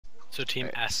So Team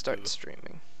Right, Askew. start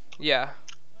streaming. Yeah,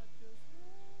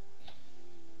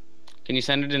 Can you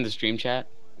send it in the stream chat?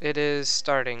 it is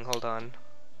starting. Hold on.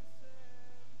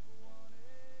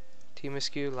 Team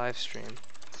Askew live stream.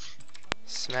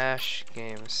 Smash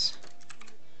games.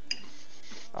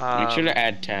 Make sure to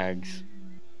add tags.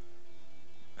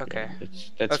 Okay. Yeah,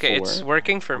 that's Okay, 4. it's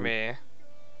working for me.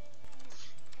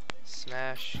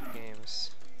 Smash games.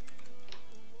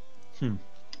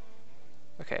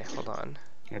 Okay, hold on.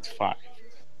 That's 5.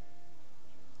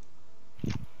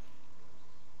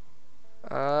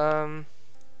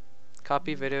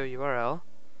 Copy video URL.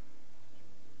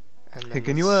 And Hey, then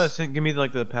can you give me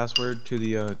like the password to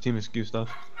the Team Askew stuff?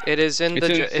 it is in It's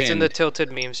it's in the pinned.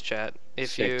 Tilted Memes chat.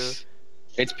 If 6.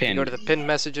 It's you pinned. go to the pinned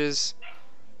messages,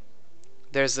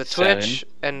 there's the 7. Twitch,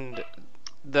 and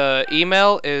the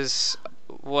email is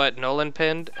what Nolan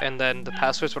pinned, and then the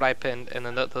password's what I pinned, and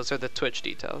then those are the Twitch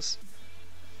details.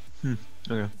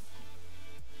 Okay.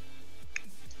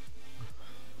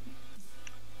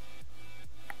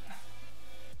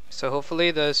 So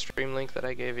hopefully the stream link that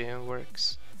I gave you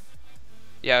works.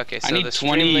 Yeah, okay, so I the need stream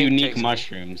 20 link unique takes me-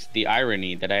 mushrooms. The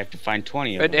irony that I have to find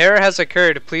 20 of An them. error has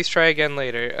occurred. Please try again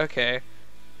later. Okay.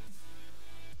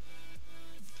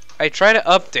 I try to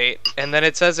update, and then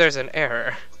it says there's an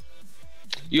error.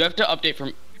 You have to update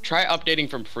from. Try updating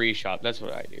from free shop. That's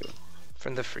what I do.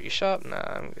 From the free shop? Nah,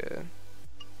 I'm good.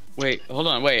 Wait, hold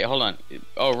on. Wait, hold on.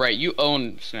 Oh, right. You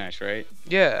own Smash, right?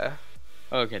 Yeah.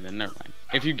 Okay, then never mind.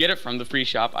 If you get it from the free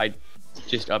shop, I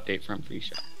just update from free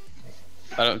shop.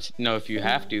 I don't know if you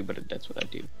have to, but that's what I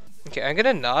do. Okay, I'm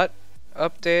gonna not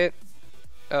update.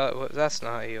 That's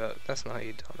not how you. That's not how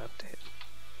you don't update.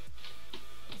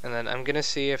 And then I'm gonna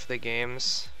see if the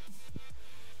games.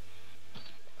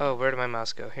 Oh, where did my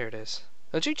mouse go? Here it is.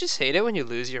 Don't you just hate it when you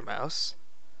lose your mouse?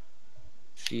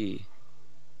 See.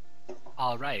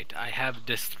 Alright, I have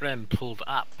the stream pulled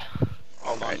up.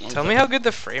 Hold on. Tell me how good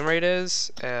the frame rate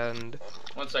is, and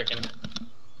 1 second.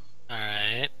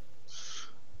 Alright.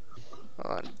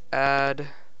 hold on, add.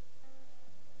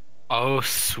 Oh,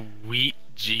 sweet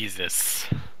Jesus.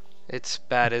 It's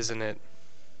bad, isn't it?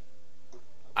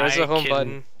 Press the home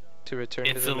button to return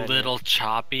to It's the a menu. little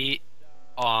choppy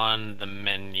on the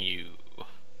menu.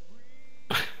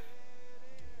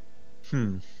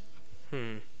 Hmm.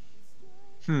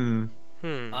 Hmm.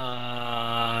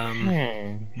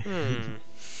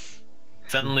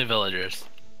 Suddenly villagers.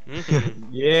 Mm-hmm.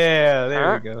 Yeah,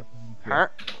 there we go. Huh?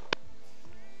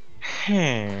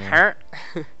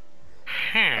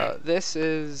 Huh? This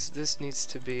needs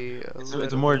to be a little.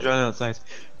 It's a more drawn out size.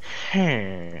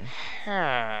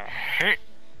 Huh.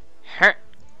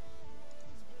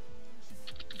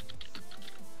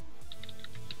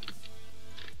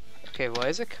 Okay, why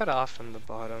is it cut off from the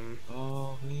bottom?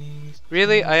 Always.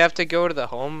 Really? I have to go to the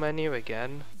home menu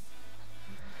again?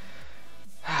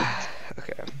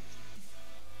 Okay.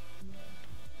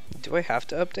 Do I have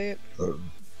to update?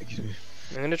 Excuse me.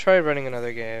 I'm gonna try running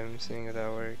another game, seeing if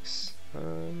that works.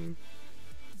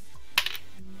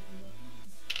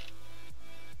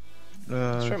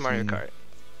 Let's try Mario Kart.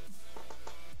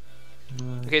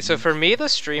 Okay, so for me the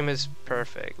stream is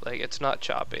perfect. Like, it's not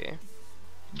choppy.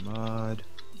 Mod.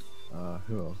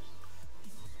 Who else?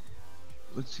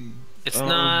 Let's see. It's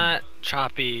not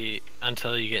choppy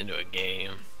until you get into a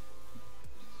game.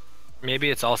 Maybe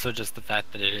it's also just the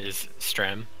fact that it is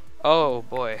stream. Oh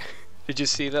boy. Did you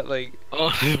see that? Like, Oh,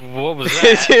 what was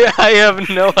that? I have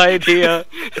no idea.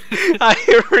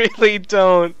 I really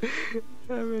don't.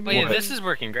 But yeah, this is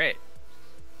working great.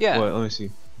 Yeah. What? Let me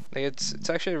see. Like, it's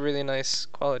actually a really nice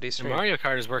quality The stream. Mario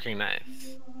Kart is working nice.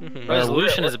 Mhm.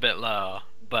 Resolution is a bit low,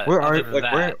 but Where are other than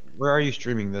that, where are you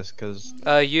streaming this? Cause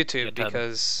YouTube, GitHub.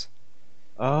 because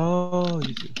oh,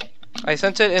 YouTube. I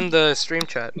sent it in the stream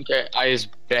chat. Okay, I is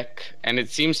Beck, and it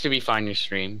seems to be fine your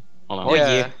stream. Hold on. Oh,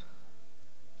 yeah.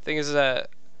 Thing is that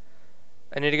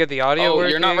I need to get the audio Oh,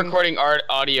 working. you're not recording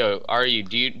audio, are you?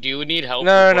 Do you need help?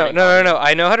 No, recording audio?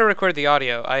 I know how to record the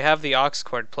audio. I have the aux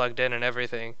cord plugged in and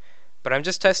everything. But I'm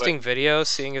just testing video,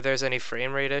 seeing if there's any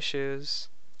frame rate issues.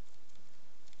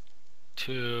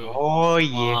 2, Oh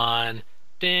yeah. 1,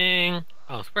 ding.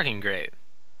 Oh, it's working great.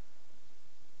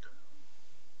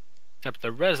 Except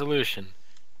the resolution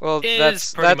Well, is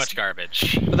that's pretty much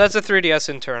garbage. but that's a 3DS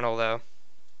internal though.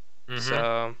 Mhm.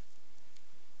 So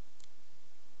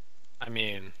I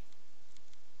mean,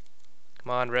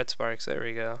 come on, Red Sparks. There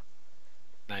we go.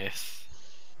 nice.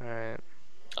 All right.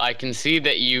 I can see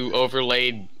that you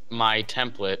overlaid my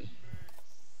template.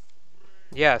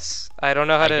 Yes, I don't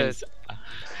know how to.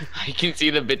 I can see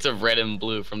the bits of red and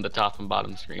blue from the top and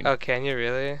bottom screen. Oh, can you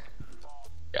really?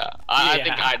 Yeah, I think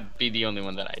Yeah. I'd be the only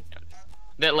one that I'd notice.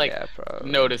 that like Yeah,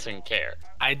 probably. notice and care.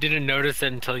 I didn't notice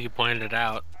it until you pointed it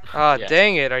out. Ah, Yeah.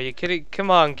 dang it! Are you kidding? Come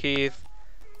on, Keith.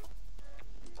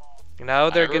 Now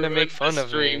they're I gonna make ruined fun the of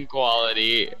stream me.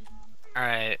 quality.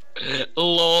 Alright,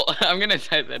 Lol. I'm gonna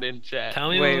type that in chat. tell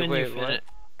me Wait, when you wait, what?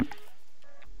 finish.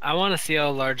 I want to see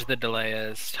how large the delay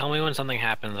is. Tell me when something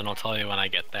happens and I'll tell you when I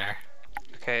get there.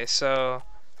 Okay, so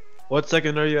What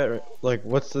second are you at? Like,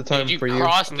 what's the time Did you for you?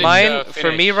 cross the mine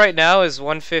for me finish? right now is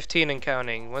 115 and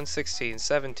counting. 116,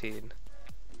 17.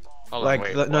 Hold on, Like,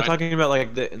 wait, no, what? talking about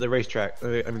like the racetrack. I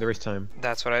mean the race time.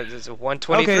 That's what I. It's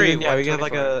 123. Okay, then yeah, we have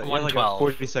like 124. a you have like a 112,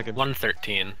 40 second.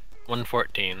 113,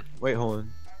 114. Wait, hold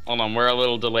on. Hold on, we're a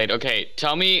little delayed. Okay,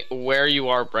 tell me where you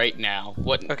are right now.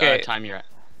 What Okay. time you're at?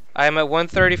 I am at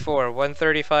 134.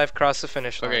 135. Cross the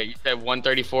finish line. Okay, you said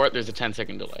 134. There's a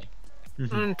 10-second delay.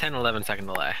 10, 11 second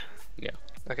delay.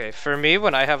 Okay, for me,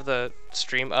 when I have the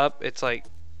stream up, it's like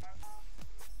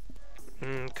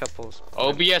couples.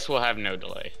 OBS will have no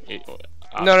delay.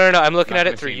 No. I'm looking not at it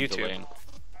gonna through see YouTube. delay.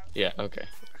 Yeah. Okay.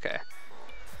 Okay.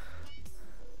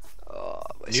 Oh,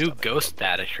 my New stomach. ghost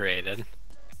data created.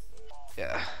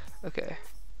 Yeah. Okay.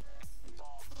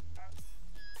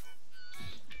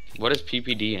 What is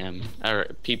PPDM or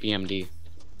PPMD?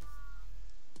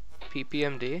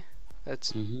 PPMD.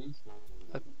 That's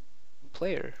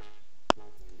player.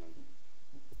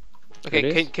 It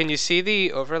Okay. is? Can you see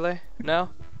the overlay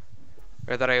now?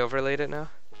 Or that I overlaid it now?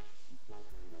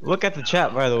 Look at the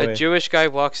chat, by the A way. Jewish guy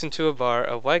walks into a bar,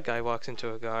 a white guy walks into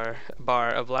a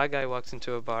bar, a black guy walks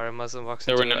into a bar, a Muslim walks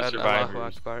There into were no an survivors. Allahu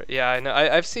Akbar. Yeah, I know.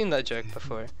 I've seen that joke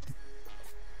before.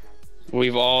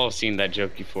 We've all seen that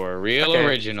joke before. Real Okay.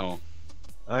 original.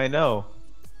 I know.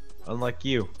 Unlike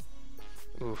you.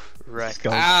 Oof, wreck.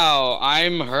 Scum. Ow!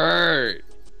 I'm hurt.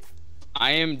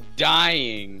 I am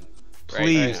dying.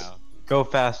 Please Right now. go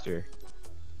faster.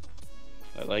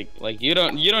 Like you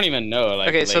don't even know. Like,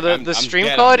 Okay, so like, the I'm stream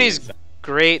dead on quality the is inside.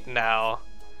 great now.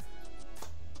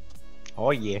 Oh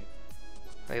yeah.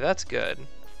 Like that's good.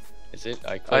 Is it?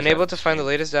 I closed Unable out to the find the stream.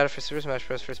 latest data for Super Smash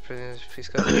Bros. Please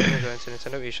go to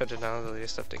Nintendo eShop to download the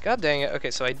latest update. God dang it.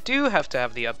 Okay, so I do have to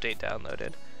have the update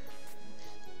downloaded.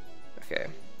 Okay.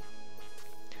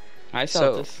 I saw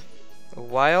So, this.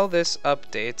 while this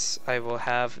updates, I will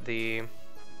have the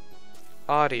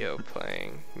audio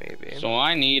playing, maybe. So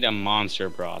I need a monster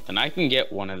broth, and I can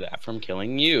get one of that from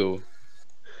killing you.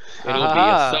 It'll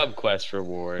Aha. be a sub quest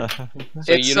reward. So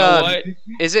It's, you know what?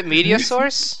 Is it media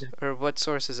source? Or what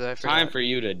source is that? I Time forgot. for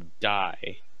you to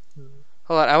die.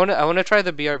 Hold on, I wanna try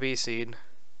the BRB seed.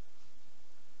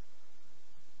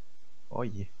 Oh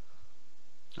yeah.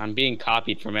 I'm being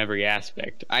copied from every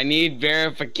aspect. I need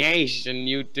verification,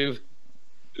 YouTube.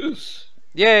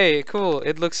 Yay, cool.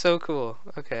 It looks so cool.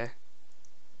 Okay.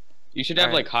 You should have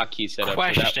Alright. like hotkeys set up for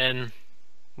that. Question: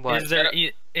 What?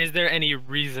 Is there any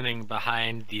reasoning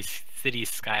behind the city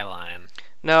skyline?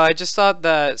 No, I just thought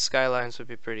that skylines would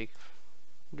be pretty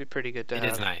good to It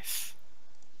have. is nice.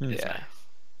 Hmm. It's Yeah. nice.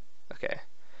 Okay.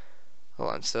 Hold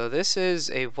on. So this is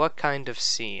a what kind of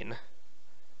scene?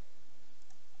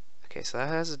 Okay, so that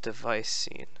has a device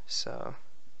scene. So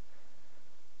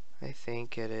I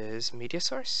think it is media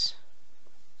source.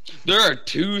 There are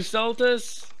two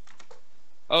Celtas?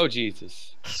 Oh,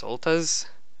 Jesus. Sultas.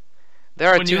 There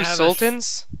are When you two have a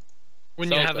sultans.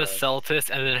 When you have a Celta. Celtis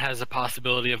and it has a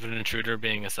possibility of an intruder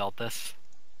being a Celtis.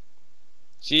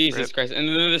 Jesus Rip. Christ. And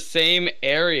they're the same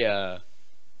area.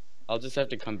 I'll just have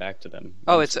to come back to them.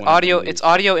 Oh, once it's one of them audio. leaves. It's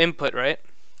audio input, right?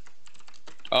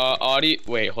 Audio.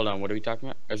 Wait, hold on. What are we talking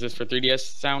about? Is this for 3DS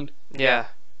sound? Yeah.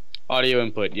 Audio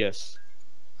input, yes.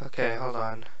 Okay, hold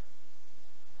on.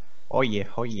 Oh yeah.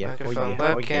 Oh yeah. Oh Microphone, yeah.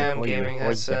 Oh yeah. webcam, Oh yeah. gaming Oh yeah.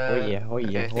 headset. Oh yeah. Oh yeah.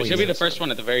 Okay. Oh It should be yeah. the first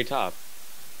one at the very top.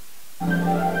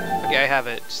 Okay, I have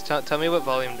it. Just tell me what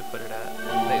volume to put it at.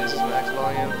 I think this is max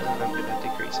volume, and then I'm gonna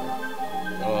decrease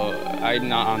it. I'm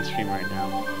not on stream right now.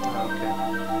 Oh,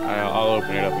 okay. I'll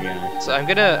open it up again. So I'm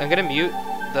gonna mute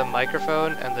the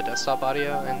microphone and the desktop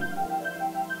audio and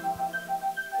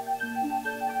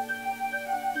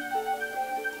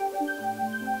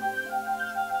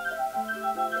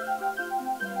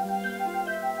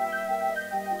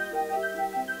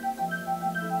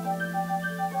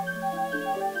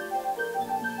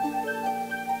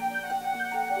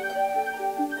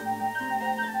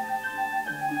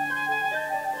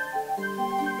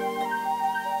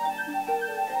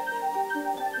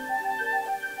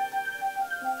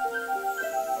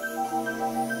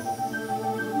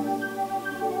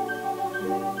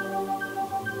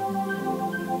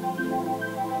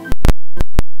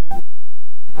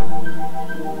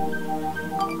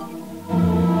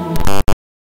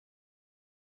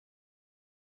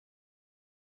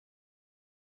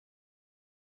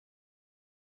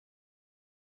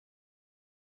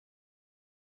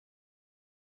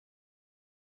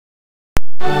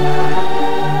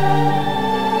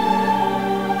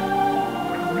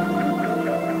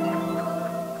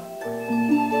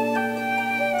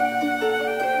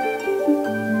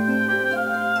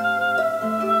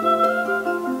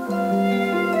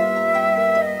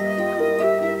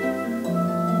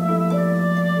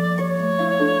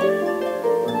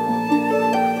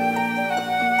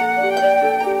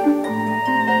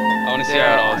see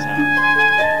how it all sounds.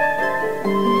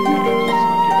 Okay, just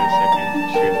give it a second.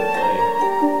 Stream will play.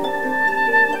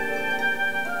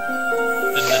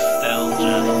 The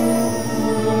nostalgia.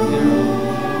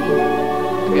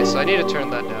 Okay, so I need to turn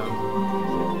that down.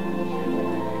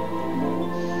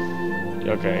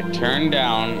 Okay, turn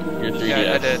down your 3DS.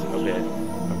 Yeah, I did. Okay.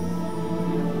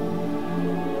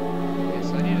 Okay,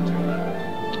 so I need to turn that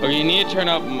down. Okay, you need to turn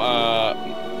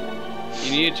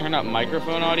up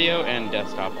microphone audio and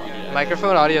desktop audio.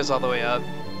 Microphone audio is all the way up.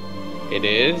 It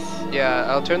is? Yeah,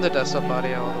 I'll turn the desktop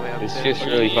audio all the way up. It's too. just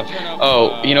really fun.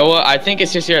 Oh, you know what? I think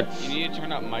it's just here. You need to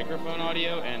turn up microphone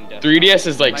audio and 3DS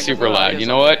is like super Microphone loud. audio's You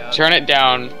know all the what? way up. Turn it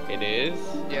down. It is?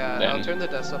 Yeah, Then- I'll turn the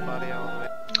desktop audio all the way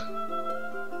up.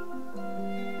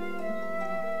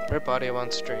 Rip audio on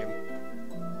stream.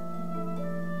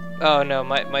 Oh no,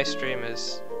 my stream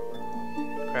is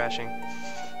crashing.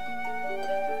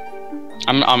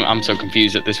 I'm so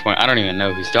confused at this point. I don't even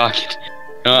know who's talking.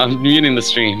 No, I'm muting the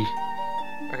stream.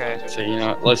 Okay. So, you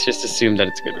know, let's just assume that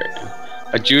it's good right now.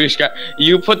 A Jewish guy.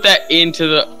 You put that into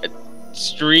the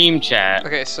stream chat.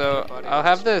 Okay, so I'll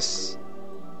have this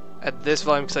at this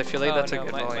volume because I feel like that's a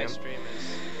good volume.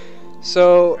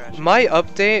 So my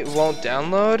update won't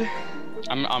download.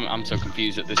 I'm so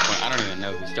confused at this point. I don't even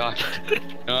know who's talking.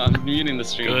 No, I'm muting the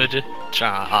stream. Good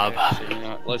job. So, you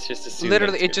know, let's just assume.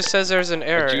 Literally, that it it's just good. says there's an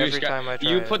error A Jewish every guy. time I try.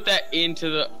 You it. put that into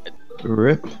the.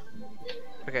 Rip.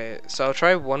 Okay, so I'll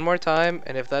try one more time,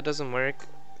 and if that doesn't work,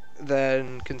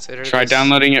 then consider Try this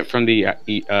downloading it from the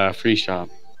free shop.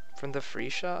 from the free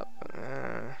shop.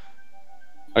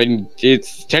 I mean,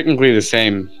 it's technically the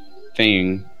same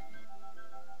thing.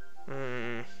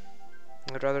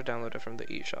 I'd rather download it from the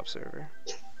eShop server.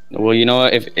 Well, you know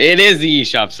what? If it is the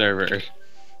eShop server,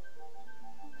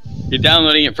 you're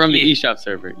downloading it from the eShop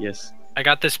server. Yes. I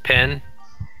got this pin,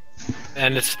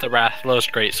 and it's the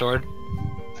Rathalos Greatsword,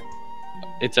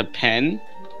 It's a pen.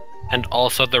 and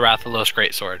also the Rathalos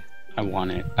Greatsword. I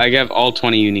want it. I have all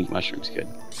 20 unique mushrooms. Good.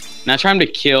 Now try to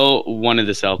kill one of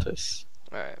the Celtas.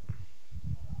 Alright.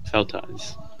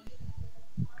 Celtas.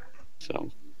 So,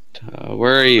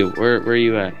 where are you? Where are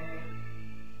you at?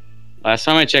 Last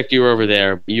time I checked, you were over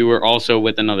there. You were also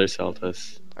with another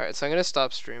Celtas. Alright, so I'm gonna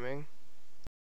stop streaming.